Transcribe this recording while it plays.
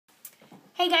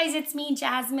Hey guys, it's me,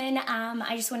 Jasmine.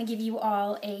 I just want to give you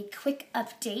all a quick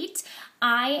update.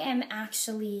 I am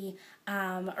actually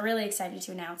really excited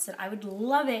to announce that I would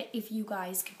love it if you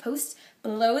guys could post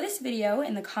below this video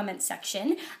in the comments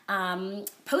section.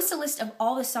 Post a list of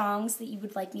all the songs that you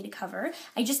would like me to cover.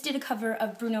 I just did a cover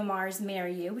of Bruno Mars'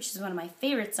 Marry You, which is one of my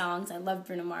favorite songs. I love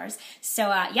Bruno Mars. So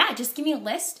yeah, just give me a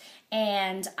list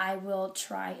and I will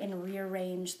try and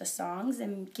rearrange the songs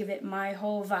and give it my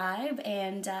whole vibe,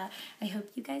 and I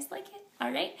hope you guys like it.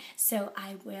 Alright, so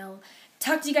I will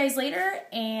talk to you guys later,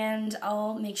 and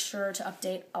I'll make sure to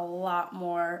update a lot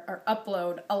more, or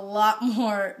upload a lot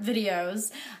more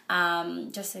videos,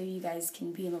 just so you guys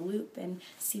can be in the loop and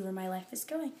see where my life is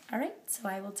going. Alright, so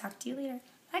I will talk to you later.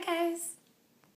 Bye guys!